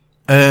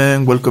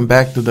and welcome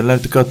back to the Learn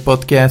to Code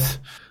podcast.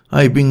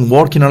 I've been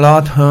working a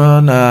lot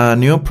on a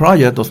new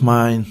project of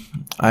mine.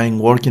 I'm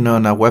working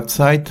on a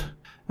website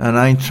and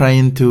I'm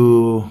trying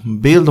to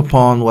build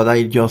upon what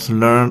I just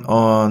learned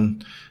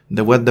on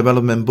the web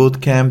development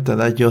bootcamp that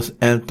I just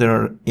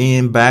entered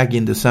in back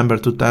in December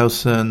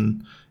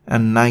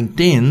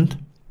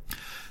 2019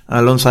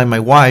 alongside my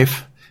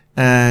wife.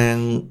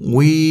 And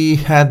we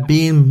had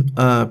been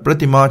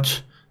pretty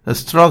much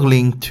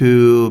struggling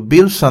to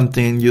build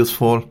something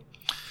useful.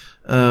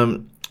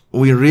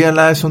 We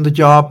realized on the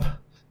job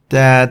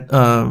that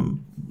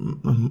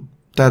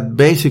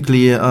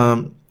basically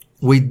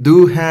we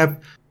do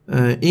have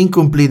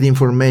incomplete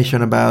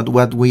information about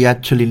what we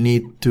actually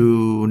need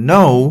to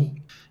know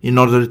in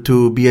order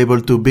to be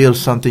able to build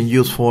something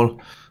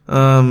useful.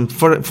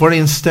 For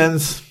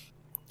instance,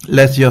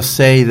 let's just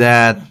say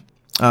that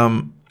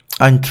I'm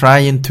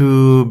trying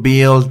to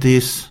build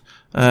this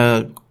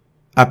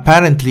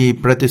apparently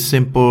pretty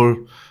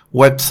simple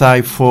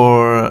website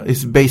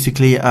it's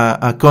basically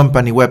a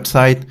company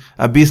website,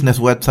 a business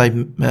website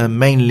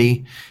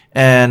mainly,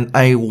 and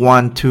I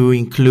want to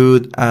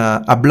include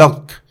a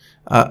blog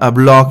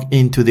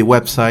into the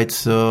website.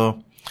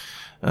 So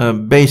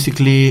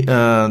basically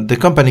the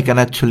company can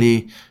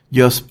actually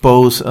just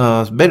post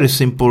a very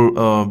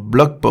simple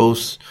blog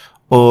post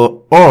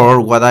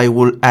or what I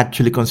would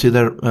actually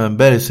consider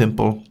very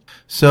simple.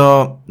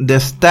 So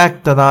the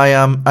stack that I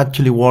am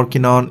actually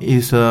working on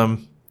is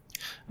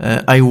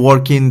I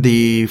work in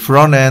the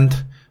front end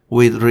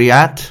with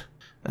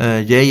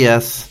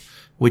Reactjs,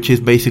 which is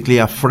basically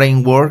a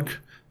framework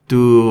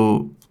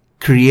to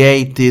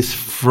create these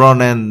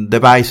front end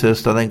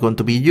devices that I'm going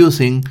to be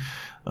using.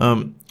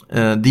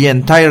 The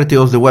entirety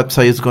of the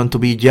website is going to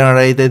be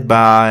generated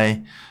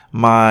by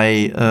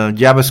my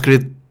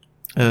JavaScript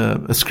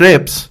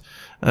scripts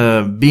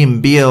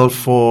being built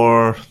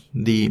for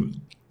the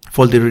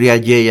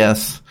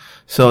Reactjs.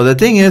 So the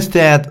thing is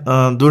that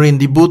during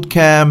the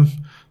bootcamp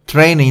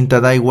training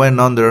that I went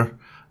under,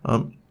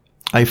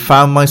 I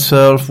found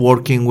myself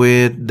working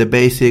with the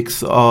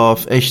basics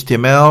of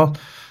HTML,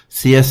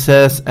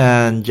 CSS,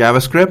 and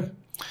JavaScript.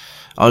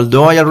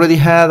 Although I already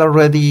had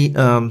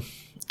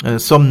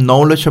some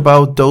knowledge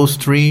about those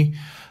three,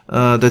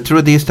 the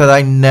truth is that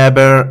I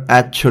never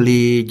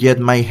actually get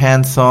my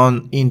hands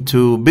on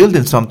into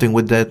building something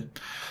with that.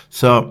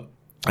 So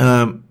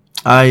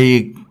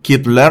I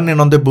keep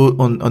learning on the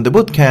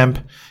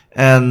bootcamp,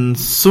 and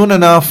soon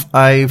enough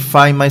I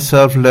find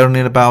myself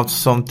learning about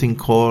something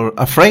called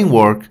a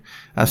framework,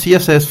 a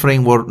CSS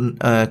framework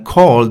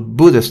called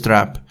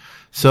Bootstrap.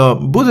 So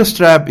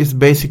Bootstrap is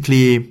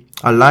basically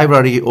a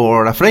library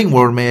or a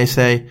framework, may I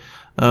say,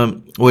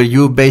 where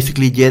you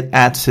basically get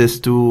access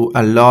to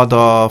a lot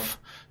of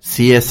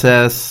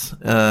CSS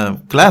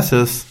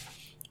classes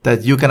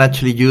that you can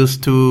actually use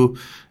to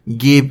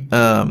give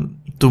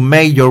to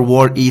make your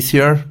work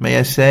easier, may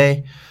I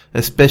say,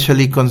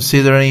 especially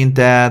considering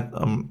that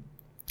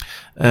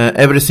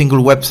every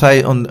single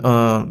website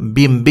on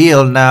being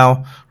built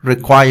now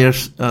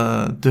requires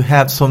to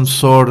have some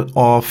sort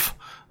of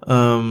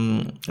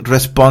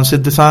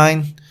responsive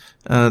design.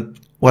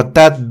 What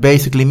that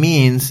basically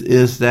means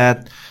is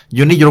that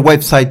you need your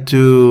website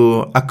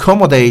to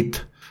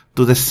accommodate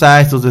to the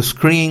size of the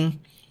screen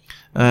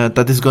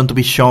that is going to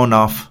be shown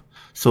off.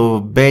 So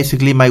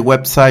basically my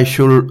website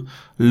should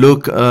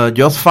look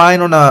just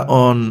fine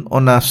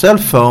on a cell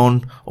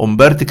phone on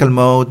vertical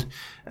mode,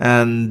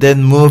 and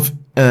then move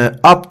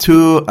up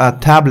to a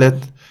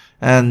tablet,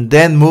 and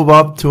then move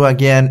up to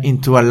again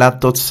into a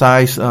laptop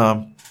size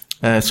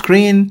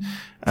screen,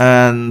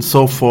 and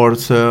so forth.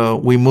 So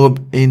we move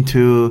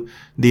into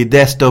the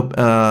desktop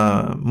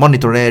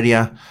monitor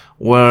area,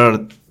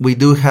 where we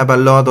do have a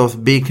lot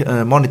of big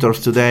monitors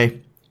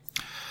today.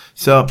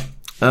 So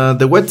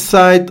the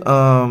website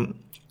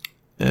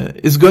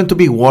is going to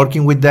be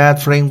working with that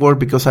framework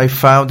because I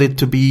found it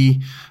to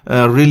be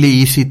really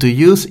easy to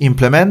use,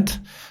 implement.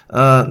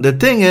 The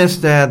thing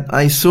is that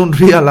I soon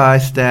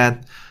realized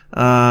that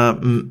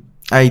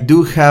I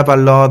do have a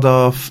lot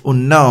of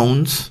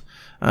unknowns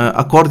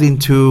according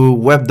to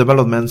web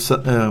developments,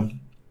 to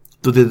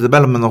the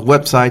development of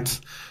websites.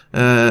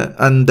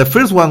 And the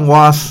first one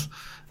was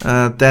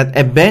that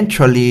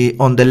eventually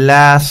on the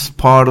last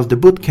part of the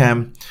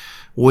bootcamp,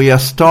 we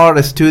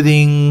start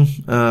studying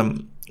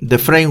the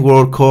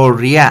framework called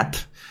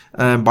React.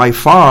 By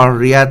far,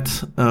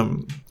 React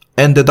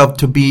ended up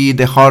to be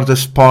the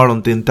hardest part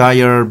on the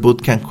entire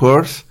bootcamp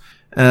course.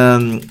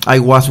 I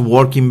was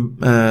working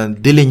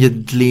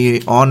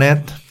diligently on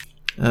it.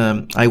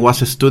 I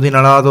was studying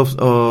a lot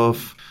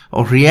of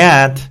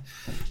React,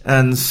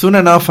 and soon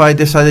enough I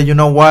decided, you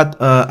know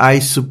what, I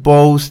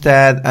suppose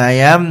that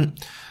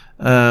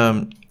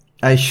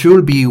I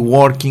should be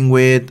working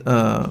with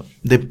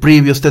the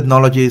previous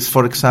technologies,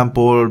 for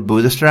example,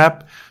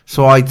 Bootstrap.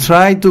 So I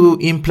tried to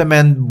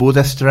implement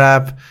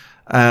Bootstrap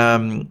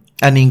and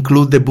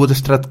include the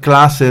Bootstrap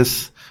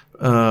classes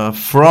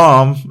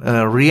from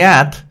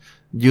React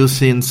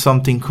using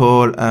something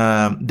called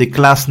the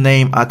class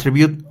name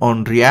attribute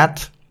on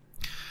React.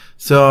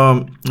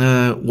 So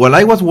while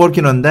I was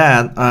working on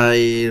that,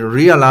 I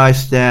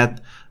realized that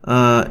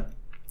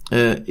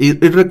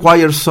it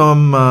requires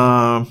some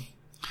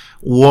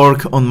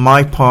work on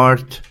my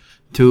part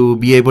to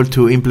be able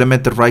to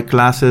implement the right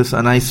classes,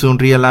 and I soon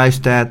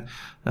realized that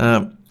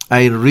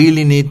I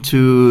really need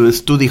to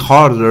study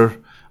harder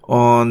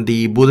on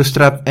the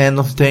Bootstrap end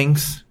of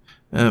things,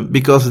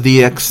 because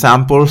the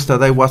examples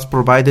that I was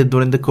provided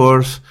during the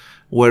course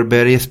were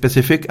very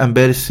specific and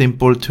very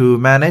simple to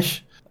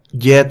manage.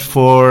 Yet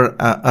for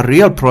a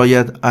real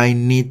project, I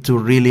need to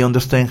really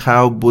understand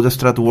how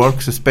Bootstrap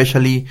works,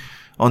 especially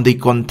on the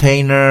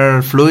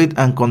container fluid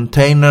and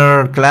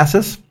container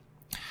classes,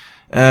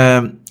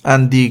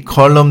 and the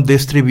column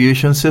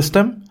distribution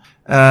system.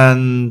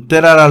 And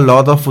there are a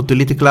lot of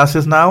utility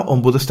classes now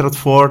on Bootstrap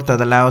 4 that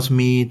allows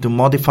me to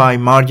modify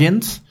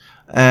margins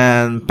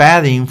and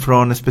padding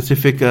from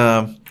specific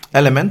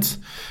elements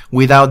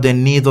without the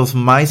need of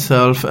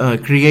myself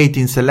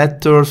creating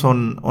selectors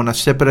on a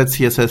separate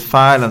CSS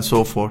file and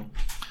so forth.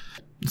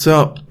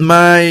 So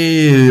my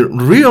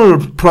real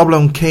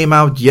problem came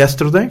out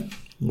yesterday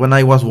when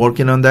I was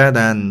working on that,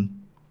 and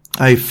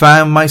I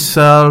found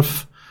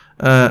myself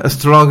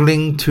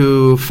struggling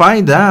to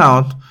find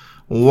out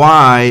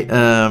why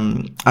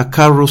a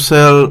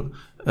carousel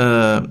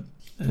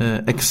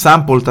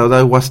example that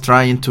I was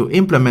trying to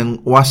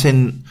implement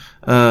wasn't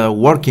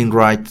working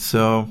right.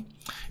 So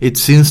it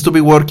seems to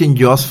be working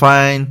just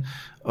fine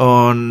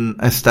on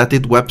a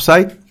static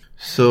website.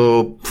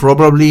 So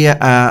probably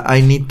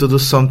I need to do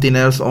something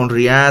else on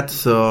React.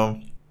 So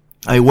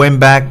I went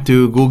back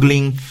to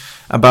Googling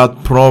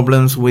about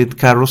problems with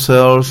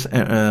carousels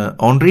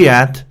on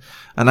React,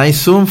 and I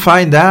soon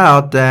find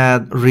out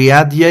that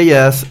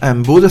React.js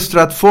and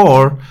Bootstrap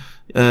 4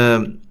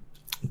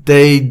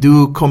 they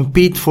do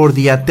compete for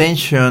the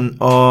attention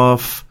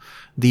of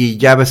the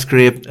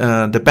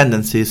JavaScript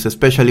dependencies,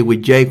 especially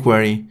with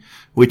jQuery,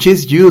 which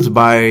is used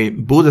by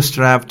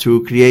Bootstrap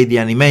to create the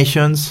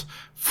animations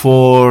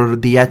for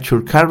the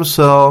actual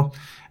carousel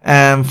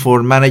and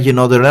for managing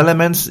other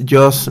elements,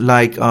 just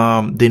like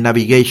the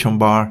navigation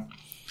bar.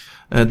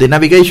 The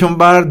navigation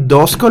bar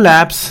does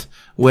collapse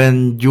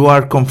when you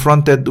are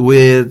confronted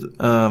with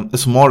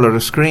smaller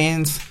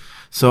screens.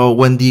 So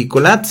when the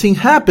collapsing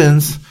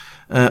happens,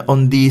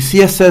 on the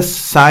CSS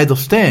side of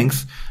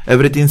things,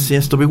 everything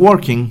seems to be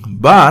working.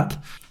 But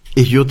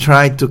if you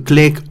try to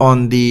click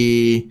on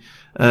the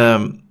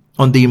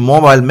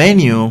mobile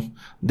menu,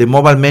 the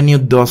mobile menu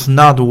does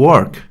not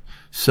work.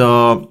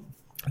 So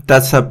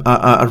that's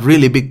a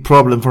really big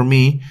problem for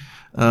me.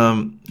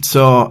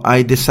 So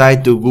I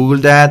decided to Google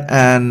that,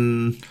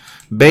 and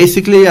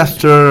basically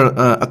after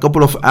a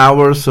couple of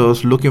hours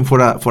of looking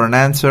for an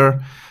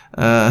answer,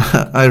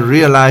 I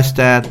realized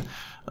that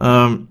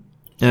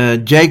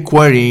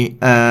jQuery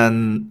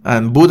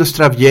and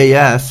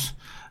Bootstrap.js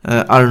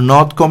are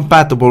not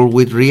compatible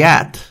with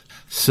React.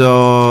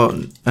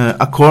 So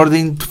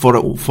according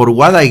for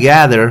what I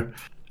gather,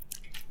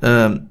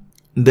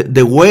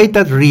 the way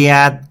that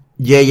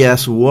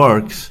React.js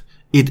works,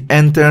 it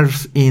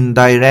enters in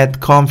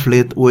direct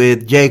conflict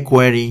with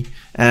jQuery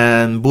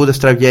and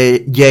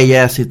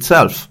Bootstrap.js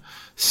itself.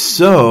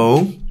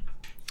 So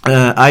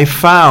I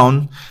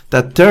found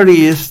that there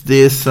is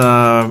this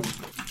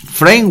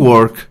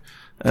framework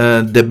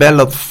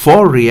developed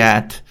for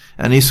React,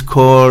 and it's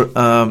called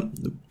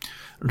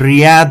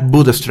React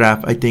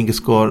Bootstrap, I think it's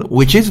called,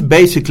 which is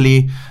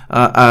basically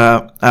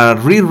a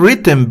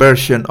rewritten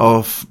version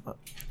of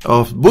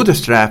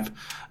Bootstrap,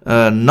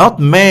 not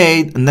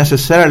made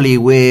necessarily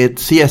with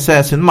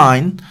CSS in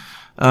mind,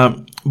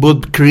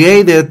 but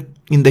created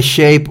in the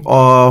shape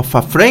of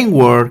a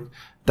framework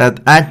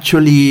that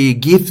actually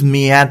gives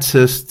me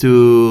access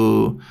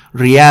to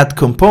React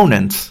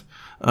components.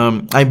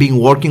 I've been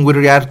working with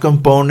React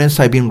components.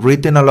 I've been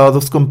written a lot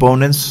of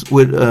components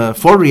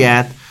for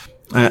React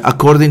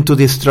according to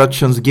the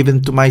instructions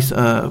given to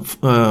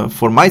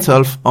for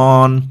myself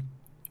on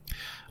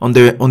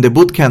the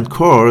bootcamp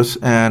course,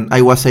 and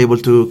I was able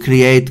to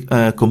create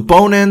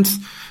components,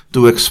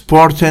 to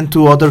export them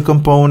to other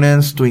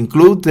components, to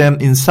include them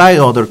inside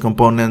other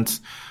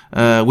components,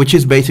 which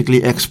is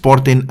basically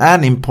exporting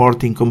and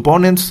importing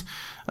components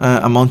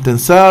among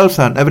themselves,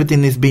 and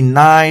everything is being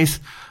nice.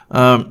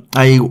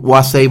 I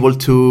was able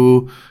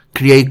to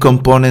create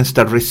components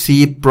that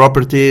receive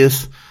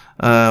properties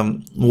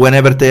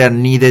whenever they are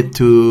needed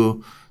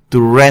to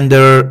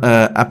render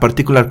a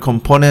particular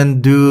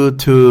component due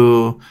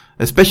to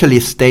especially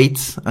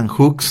states and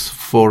hooks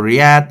for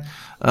React.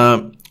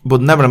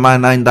 But never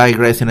mind, I'm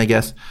digressing, I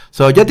guess.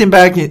 So getting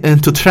back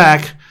into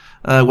track,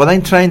 what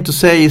I'm trying to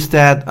say is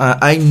that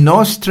I'm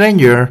no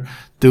stranger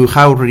to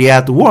how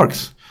React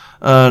works.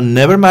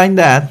 Never mind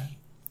that.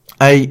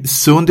 I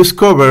soon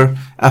discovered,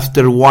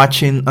 after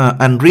watching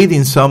and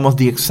reading some of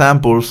the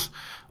examples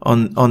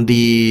on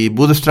the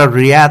Bootstrap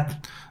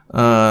React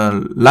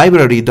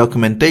library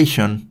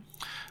documentation,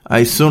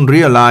 I soon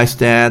realized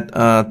that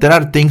there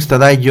are things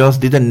that I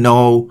just didn't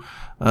know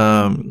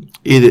of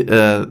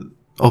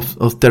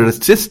their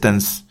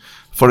existence.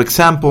 For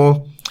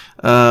example,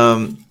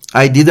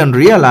 I didn't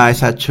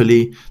realize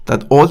actually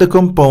that all the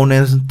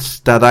components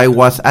that I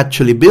was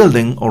actually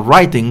building or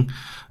writing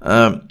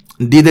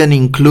didn't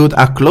include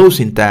a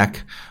closing tag.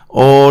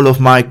 All of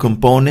my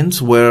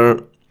components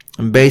were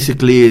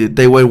basically,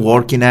 they were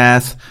working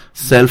as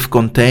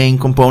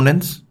self-contained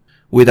components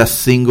with a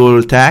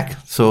single tag.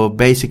 So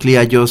basically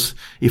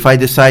if I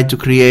decide to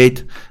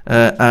create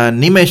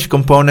an image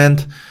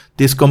component,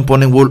 this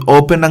component will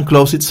open and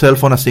close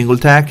itself on a single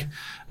tag.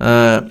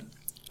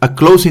 A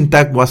closing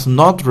tag was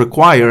not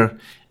required,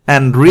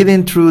 and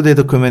reading through the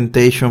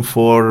documentation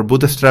for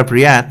Bootstrap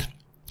React,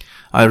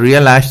 I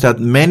realized that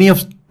many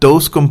of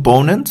those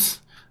components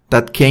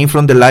that came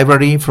from the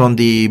library, from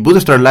the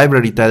Bootstrap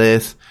library that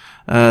is,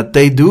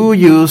 they do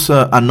use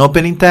an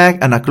opening tag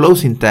and a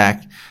closing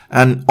tag.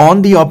 And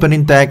on the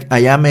opening tag, I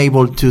am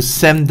able to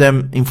send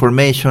them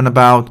information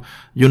about,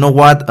 you know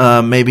what,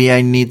 maybe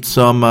I need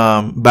some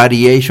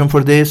variation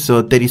for this.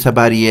 So there is a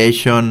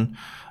variation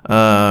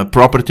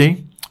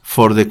property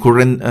for the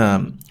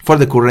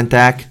current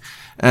tag,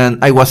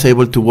 and I was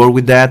able to work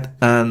with that.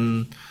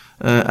 And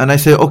I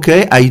said,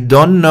 okay, I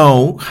don't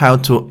know how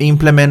to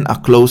implement a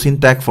closing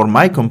tag for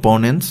my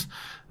components,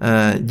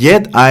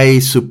 yet I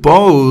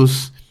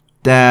suppose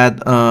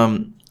that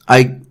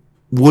I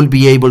will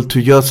be able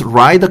to just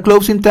write a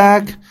closing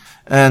tag,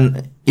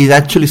 and it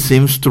actually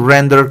seems to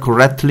render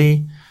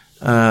correctly.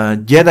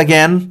 Yet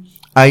again,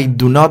 I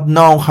do not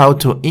know how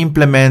to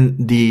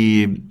implement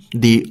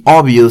the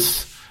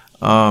obvious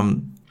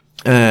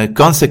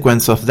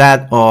consequence of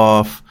that,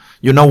 of,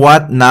 you know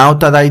what, now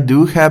that I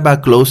do have a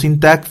closing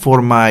tag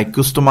for my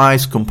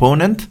customized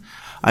component,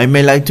 I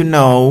may like to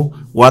know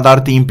what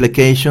are the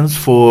implications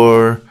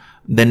for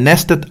the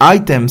nested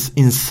items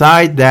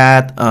inside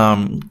that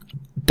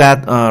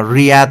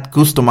React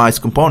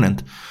customized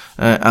component.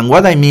 And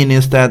what I mean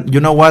is that,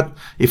 you know what,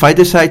 if I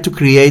decide to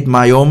create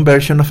my own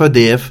version of a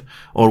div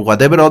or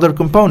whatever other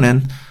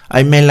component,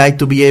 I may like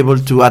to be able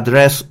to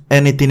address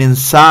anything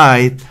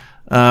inside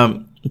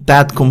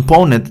that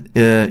component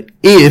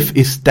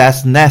if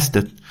that's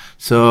nested.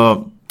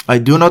 So I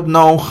do not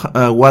know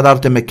what are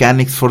the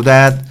mechanics for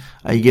that.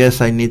 I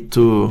guess I need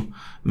to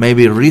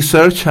maybe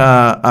research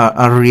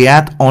a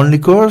React only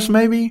course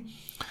maybe.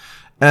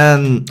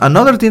 And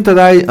another thing that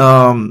I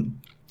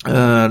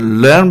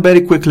learned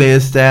very quickly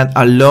is that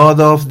a lot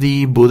of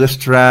the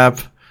Bootstrap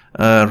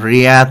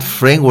React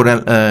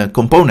framework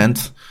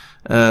components,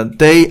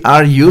 they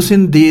are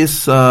using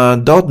this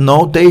dot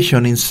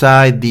notation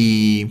inside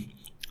the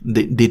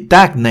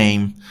tag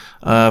name.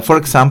 For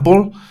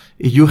example,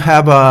 if you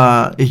have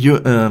a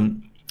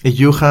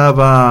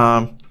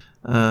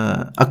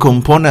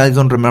component, I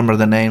don't remember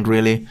the name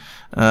really,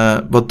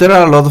 but there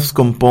are a lot of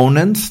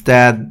components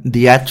that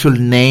the actual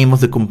name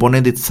of the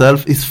component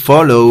itself is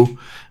followed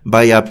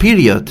by a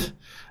period,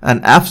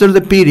 and after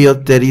the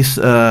period there is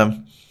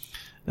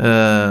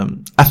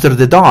after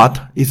the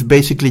dot is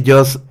basically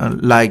just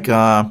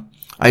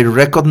I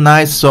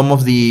recognize some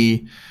of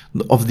the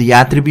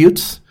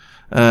attributes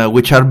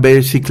which are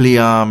basically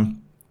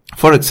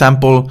for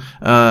example,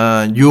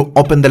 you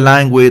open the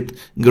line with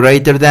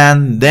greater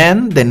than,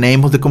 then the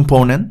name of the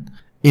component.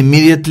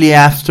 Immediately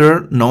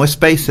after, no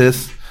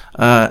spaces,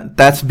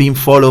 that's being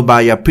followed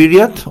by a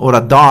period or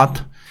a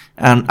dot.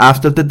 And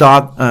after the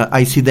dot,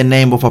 I see the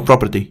name of a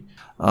property.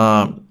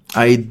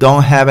 I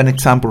don't have an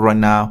example right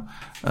now.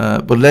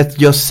 But let's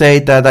just say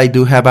that I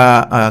do have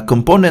a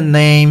component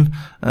name,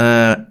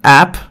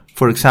 app,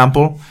 for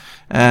example.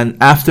 And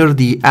after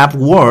the app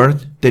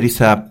word, there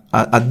is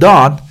a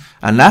dot.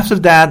 And after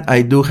that,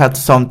 I do have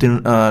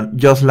something,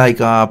 just like,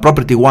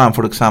 property one,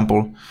 for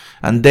example.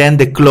 And then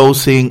the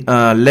closing,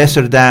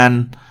 lesser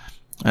than,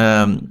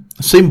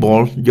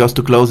 symbol, just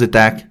to close the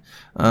tag.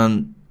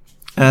 And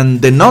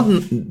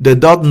the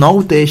dot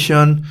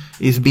notation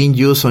is being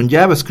used on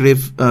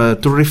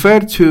JavaScript, to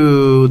refer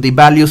to the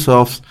values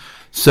of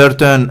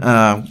certain,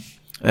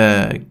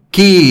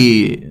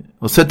 key,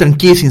 or certain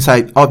keys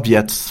inside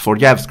objects for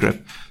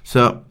JavaScript.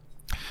 So,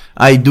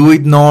 I do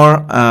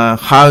ignore,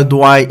 how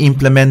do I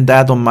implement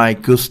that on my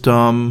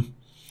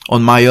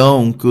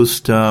own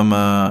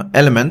custom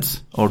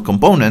elements or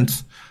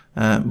components,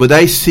 but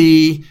I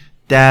see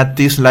that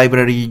this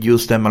library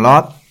use them a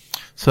lot.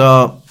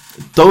 So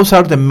those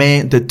are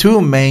the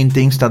two main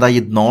things that I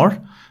ignore.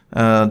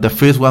 The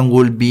first one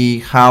will be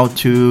how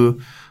to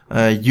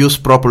use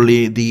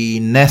properly the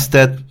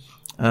nested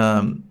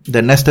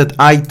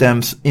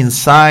items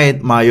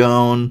inside my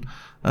own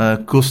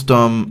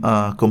custom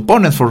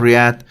components for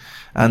React.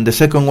 And the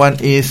second one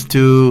is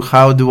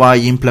how do I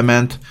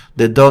implement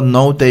the dot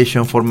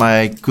notation for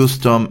my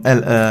custom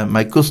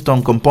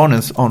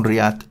components on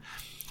React.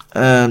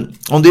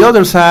 On the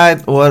other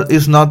side, well,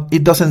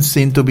 it doesn't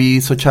seem to be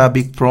such a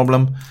big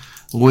problem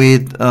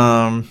with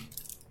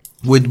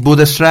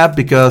Bootstrap,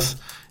 because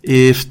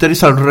if there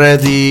is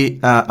already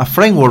a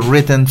framework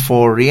written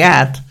for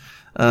React,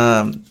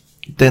 then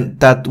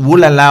that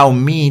will allow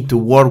me to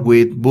work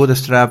with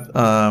Bootstrap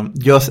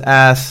just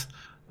as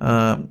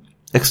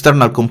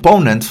external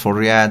components for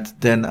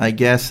React, then I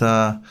guess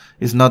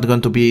it's not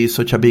going to be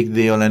such a big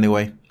deal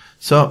anyway.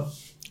 So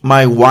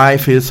my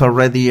wife is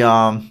already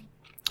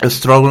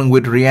struggling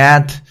with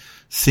React.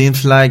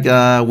 Seems like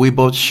we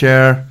both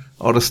share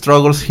our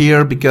struggles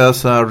here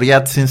because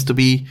React seems to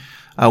be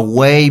a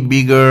way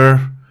bigger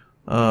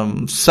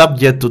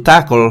subject to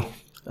tackle.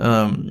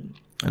 And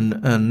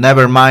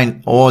never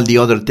mind all the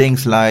other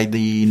things like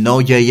the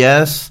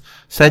Node.js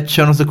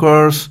section of the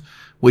course,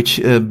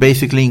 which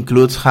basically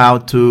includes how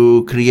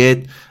to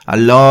create a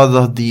lot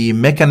of the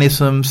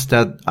mechanisms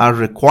that are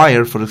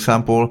required. For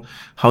example,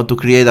 how to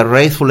create a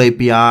RESTful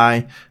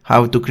API,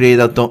 how to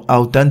create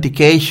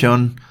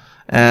authentication,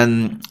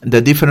 and the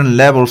different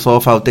levels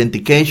of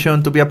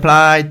authentication to be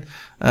applied,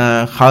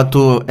 how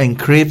to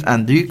encrypt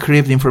and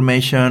decrypt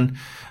information,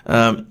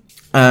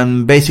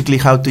 and basically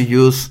how to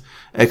use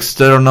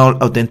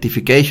external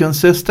authentication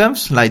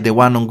systems like the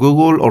one on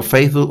Google or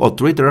Facebook or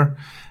Twitter.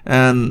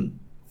 And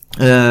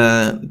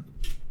a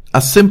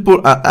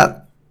simple,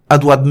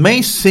 at what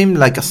may seem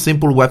like a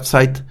simple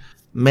website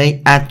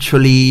may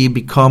actually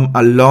become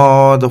a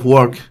lot of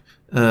work,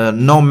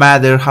 no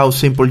matter how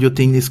simple you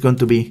think it's going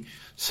to be.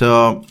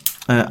 So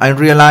I'm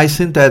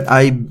realizing that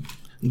I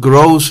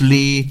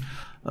grossly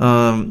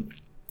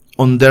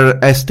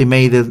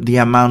underestimated the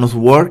amount of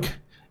work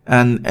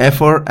and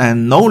effort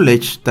and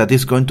knowledge that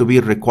is going to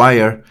be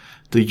required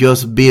to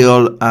just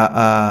build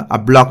a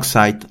blog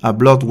site, a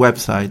blog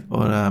website,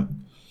 or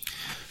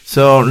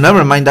so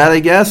never mind that, I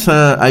guess.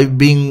 I've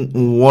been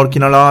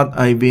working a lot.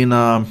 I've been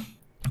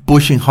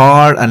pushing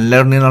hard and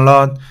learning a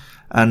lot,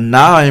 and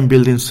now I'm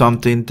building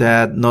something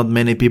that not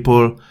many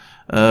people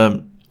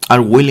are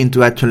willing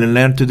to actually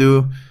learn to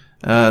do.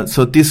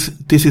 So this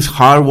is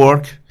hard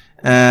work,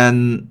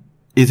 and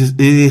it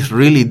is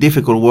really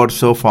difficult work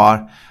so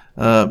far.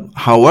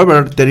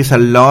 However, there is a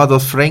lot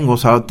of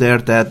frameworks out there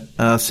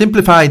that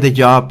simplify the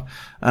job,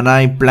 and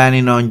I'm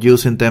planning on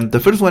using them.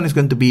 The first one is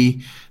going to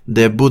be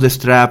the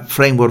bootstrap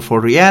framework for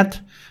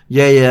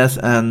React.js,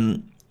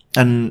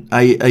 and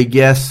I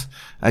guess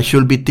I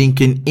should be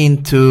thinking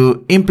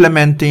into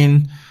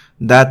implementing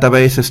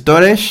database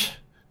storage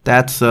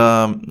that's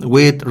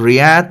with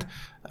React.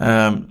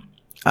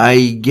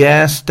 I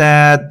guess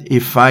that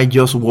if I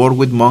just work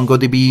with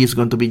MongoDB, it's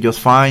going to be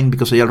just fine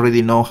because I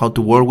already know how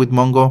to work with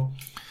Mongo.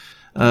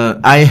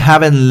 I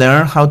haven't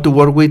learned how to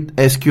work with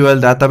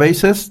SQL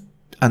databases,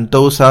 and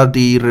those are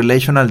the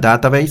relational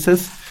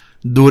databases.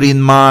 During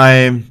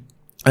my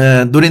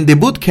during the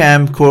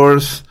bootcamp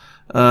course,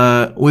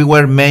 we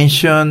were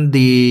mentioned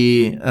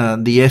the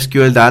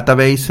SQL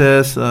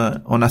databases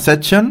on a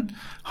section.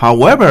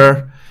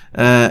 However,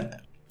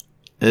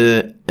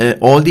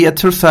 all the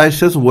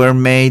exercises were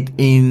made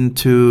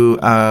into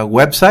a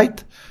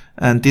website,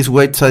 and this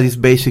website is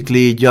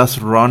basically just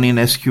running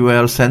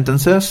SQL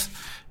sentences.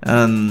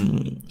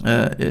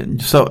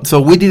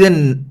 So we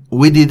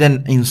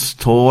didn't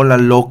install a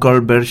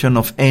local version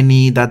of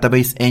any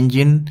database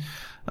engine.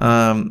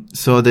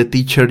 So the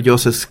teacher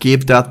just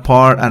skipped that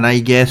part, and I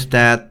guess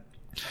that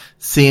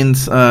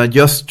since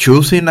just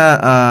choosing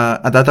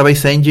a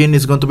database engine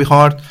is going to be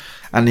hard,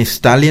 and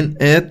installing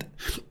it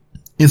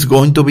is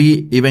going to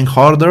be even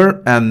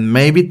harder, and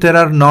maybe there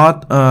are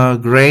not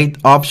great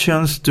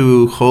options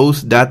to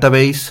host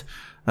database,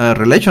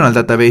 relational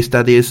database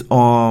that is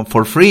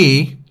for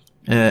free.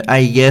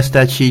 I guess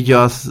that she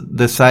just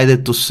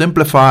decided to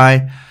simplify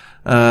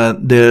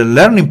the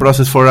learning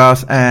process for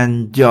us,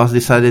 and just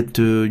decided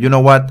to, you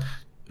know what,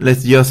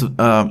 let's just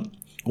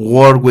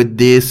work with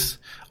this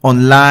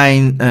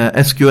online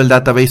SQL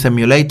database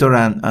emulator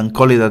and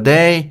call it a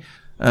day.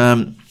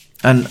 And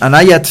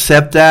I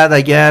accept that,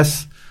 I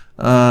guess.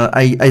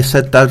 I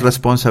accept that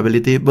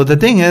responsibility. But the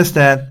thing is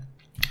that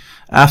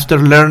after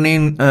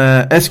learning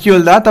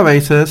SQL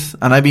databases,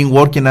 and I've been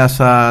working as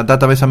a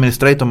database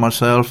administrator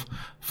myself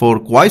for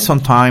quite some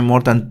time,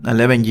 more than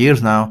 11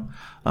 years now.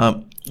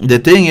 The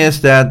thing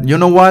is that, you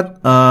know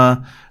what,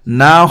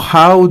 now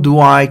how do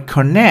I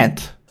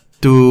connect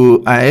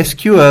to a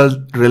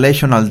SQL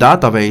relational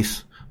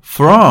database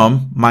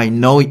from my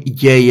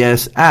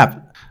Node.js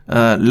app,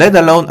 let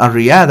alone a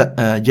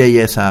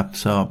React.js app?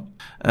 So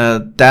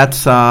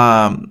that's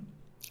an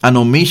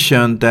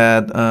omission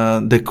that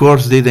the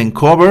course didn't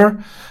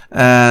cover,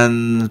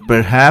 and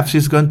perhaps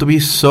it's going to be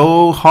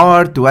so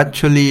hard to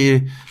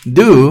actually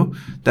do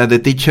that the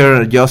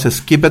teacher just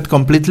skipped it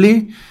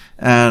completely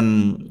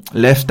and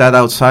left that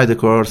outside the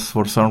course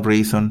for some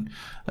reason.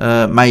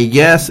 My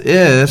guess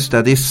is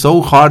that it's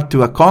so hard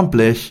to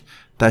accomplish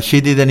that she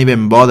didn't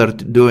even bother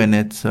doing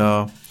it.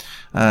 So,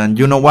 and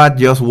you know what?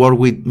 Just work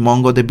with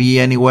MongoDB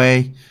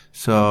anyway.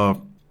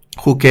 So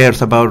who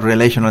cares about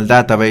relational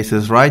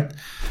databases, right?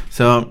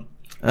 So,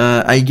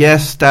 I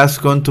guess that's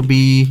going to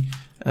be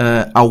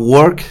a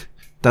work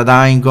that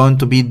I'm going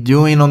to be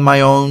doing on my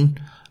own.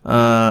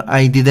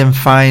 I didn't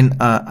find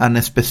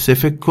a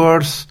specific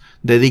course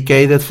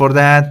dedicated for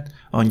that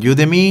on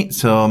Udemy,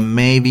 so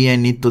maybe I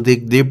need to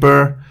dig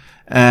deeper.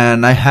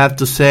 And I have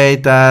to say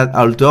that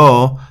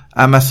although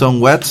Amazon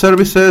Web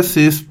Services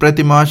is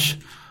pretty much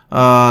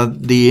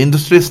the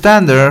industry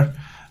standard,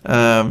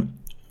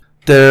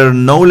 their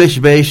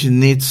knowledge base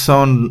needs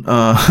some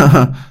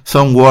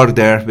some work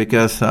there,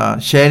 because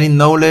sharing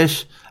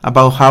knowledge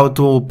about how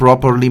to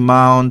properly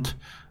mount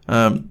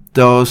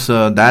those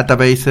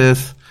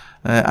databases.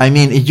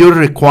 If you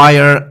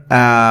require,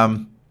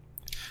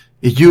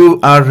 if you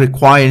are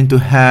requiring to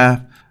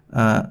have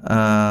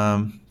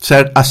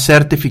a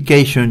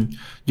certification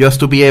just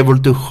to be able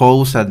to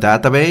host a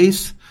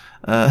database,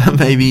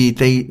 maybe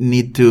they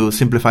need to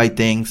simplify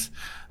things.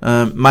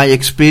 My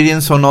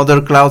experience on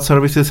other cloud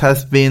services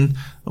has been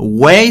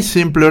way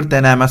simpler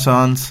than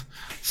Amazon's.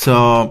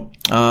 So,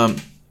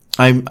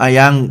 I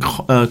am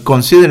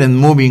considering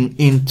moving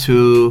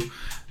into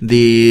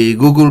the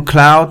Google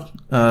Cloud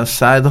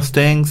side of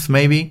things,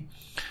 maybe.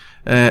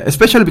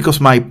 Especially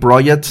because my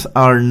projects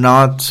are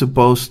not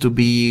supposed to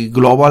be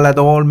global at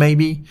all,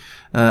 maybe.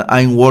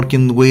 I'm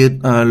working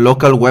with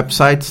local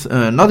websites,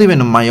 not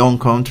even in my own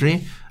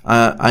country.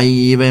 I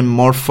even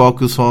more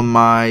focus on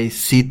my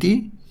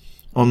city,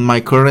 on my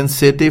current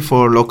city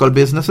for local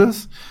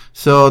businesses.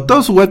 So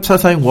those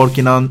websites I'm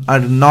working on are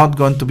not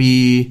going to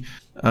be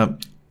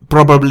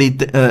probably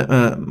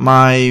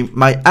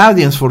my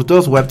audience for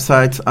those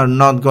websites are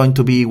not going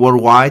to be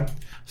worldwide.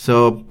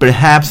 So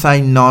perhaps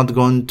I'm not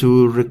going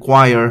to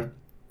require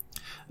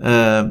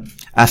a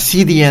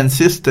CDN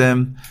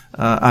system,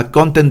 a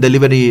content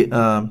delivery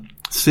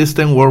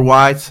system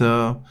worldwide.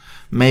 So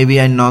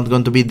maybe I'm not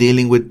going to be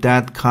dealing with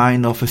that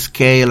kind of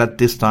scale at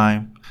this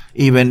time,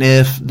 even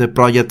if the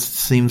project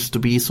seems to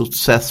be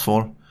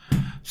successful.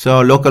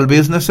 So local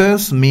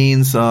businesses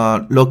means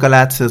local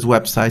access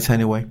websites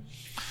anyway.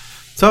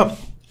 So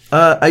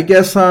I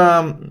guess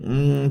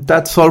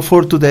that's all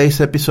for today's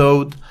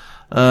episode.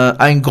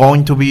 I'm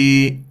going to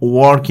be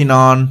working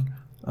on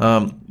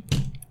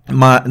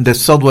the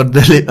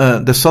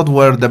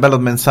software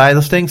development side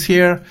of things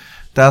here.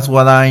 That's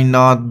what I'm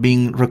not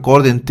been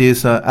recording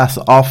this as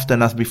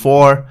often as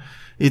before.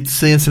 It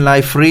seems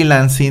like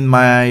freelancing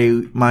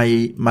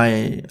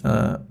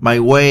my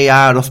way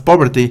out of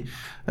poverty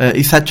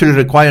is actually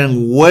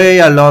requiring way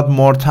a lot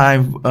more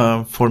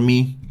time for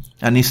me,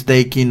 and it's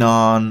taking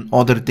on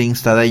other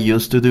things that I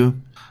used to do.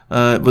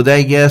 But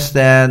I guess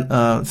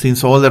that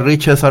since all the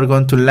riches are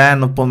going to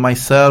land upon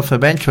myself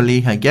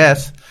eventually, I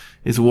guess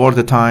it's worth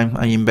the time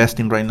I'm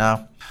investing right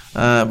now.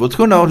 But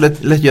who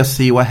knows? Let's just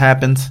see what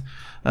happens.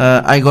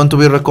 I'm going to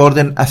be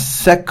recording a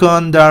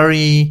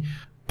secondary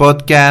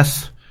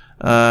podcast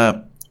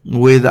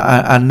with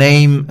a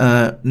name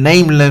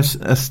nameless.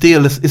 It's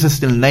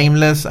still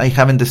nameless. I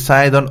haven't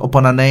decided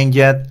upon a name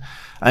yet.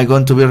 I'm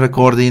going to be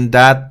recording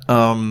that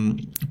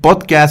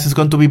podcast. Is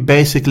going to be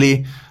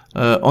basically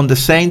on the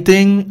same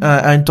thing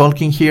I'm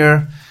talking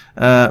here,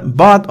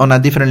 but on a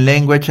different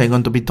language. I'm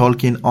going to be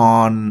talking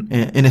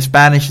in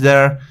Spanish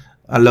there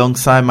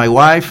alongside my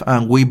wife,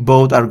 and we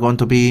both are going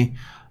to be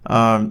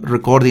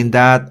recording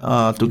that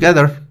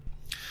together.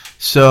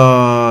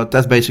 So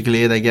that's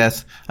basically it, I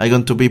guess. I'm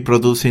going to be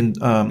producing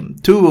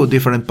 2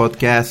 different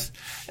podcasts,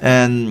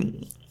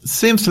 and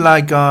seems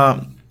like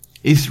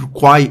it's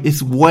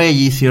way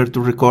easier to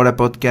record a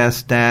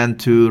podcast than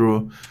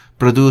to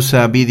produce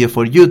a video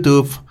for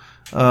YouTube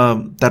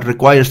that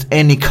requires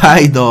any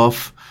kind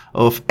of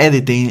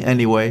editing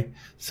anyway.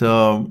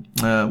 So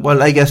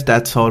well, I guess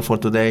that's all for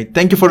today.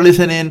 Thank you for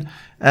listening,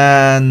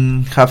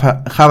 and have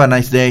a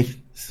nice day.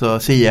 So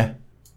see ya.